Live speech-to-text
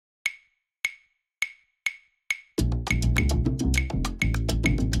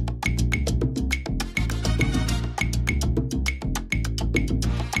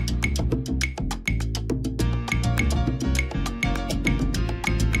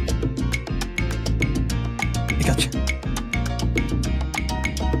I got you.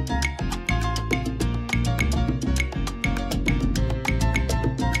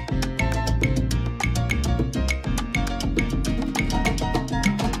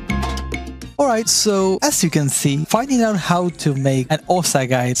 Alright, so as you can see, finding out how to make an OSA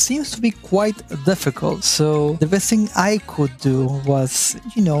guide seems to be quite difficult. So the best thing I could do was,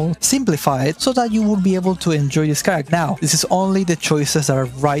 simplify it so that you would be able to enjoy this character. Now, this is only the choices that are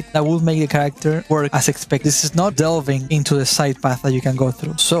right that will make the character work as expected. This is not delving into the side path that you can go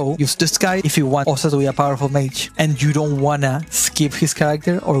through. So use this guide if you want OSA to be a powerful mage and you don't wanna skip his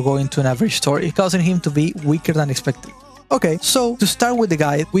character or go into an average story, causing him to be weaker than expected. Okay, so to start with the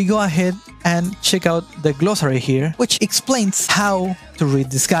guide, we go ahead and check out the glossary here, which explains how to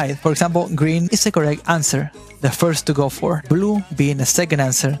read this guide. For example, green is the correct answer, the first to go for. Blue being a second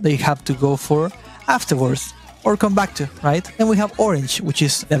answer that you have to go for afterwards or come back to, right? Then we have orange, which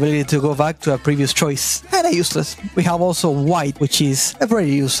is the ability to go back to a previous choice. And a useless. We have also white, which is a very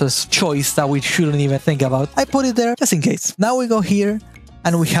useless choice that we shouldn't even think about. I put it there just in case. Now we go here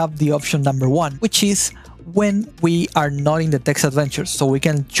and we have the option number 1, which is when we are not in the text adventures, so we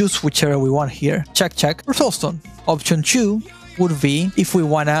can choose whichever we want here. Check or soulstone. Option 2 would be if we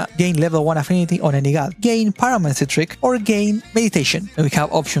wanna gain level 1 affinity on any god, gain pyromancy trick, or gain meditation. And we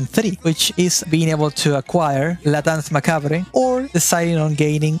have option 3, which is being able to acquire La Danse Macabre or deciding on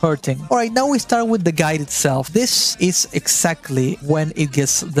gaining hurting. Alright, now we start with the guide itself. This is exactly when it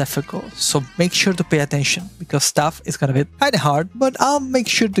gets difficult, so make sure to pay attention because stuff is gonna be kinda hard, but I'll make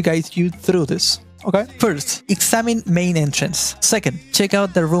sure to guide you through this. Okay. First, examine main entrance. Second, check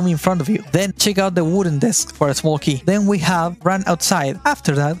out the room in front of you. Then check out the wooden desk for a small key. Then we have run outside.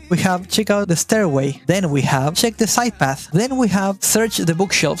 After that, we have check out the stairway. Then we have check the side path. Then we have search the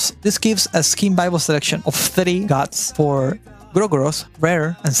bookshelves. This gives a skin Bible selection of 3 gods for Grogoros,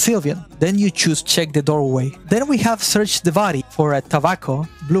 Rare, and Sylvian. Then you choose check the doorway. Then we have search the body for a tobacco,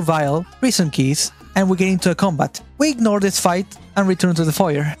 blue vial, prison keys, and we get into a combat. We ignore this fight and return to the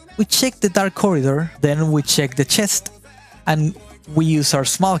foyer. We check the dark corridor, then we check the chest, and we use our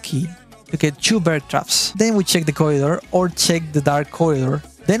small key to get 2 bear traps. Then we check the corridor or check the dark corridor.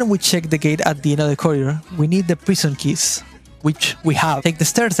 Then we check the gate at the end of the corridor. We need the prison keys, which we have. Take the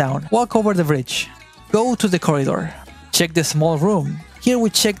stairs down, walk over the bridge, go to the corridor, check the small room. Here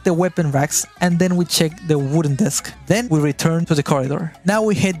we check the weapon racks and then we check the wooden desk. Then we return to the corridor. Now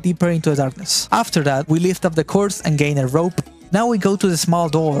we head deeper into the darkness. After that, we lift up the cords and gain a rope. Now we go to the small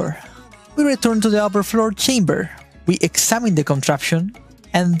door. We return to the upper floor chamber. We examine the contraption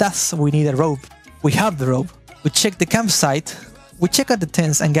and thus we need a rope. We have the rope. We check the campsite. We check out the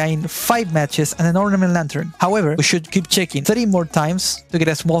tents and gain 5 matches and an ornament lantern. However, we should keep checking 3 more times to get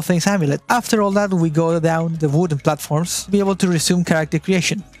a small things amulet. After all that, we go down the wooden platforms to be able to resume character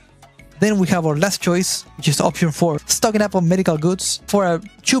creation. Then we have our last choice, which is option 4, stocking up on medical goods for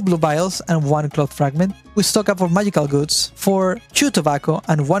 2 blue vials and 1 cloth fragment. We stock up on magical goods for 2 tobacco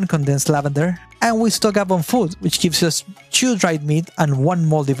and 1 condensed lavender. And we stock up on food, which gives us 2 dried meat and 1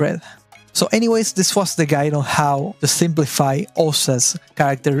 moldy bread. So anyways, this was the guide on how to simplify OSA's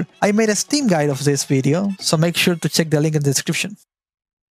character. I made a Steam guide of this video, so make sure to check the link in the description.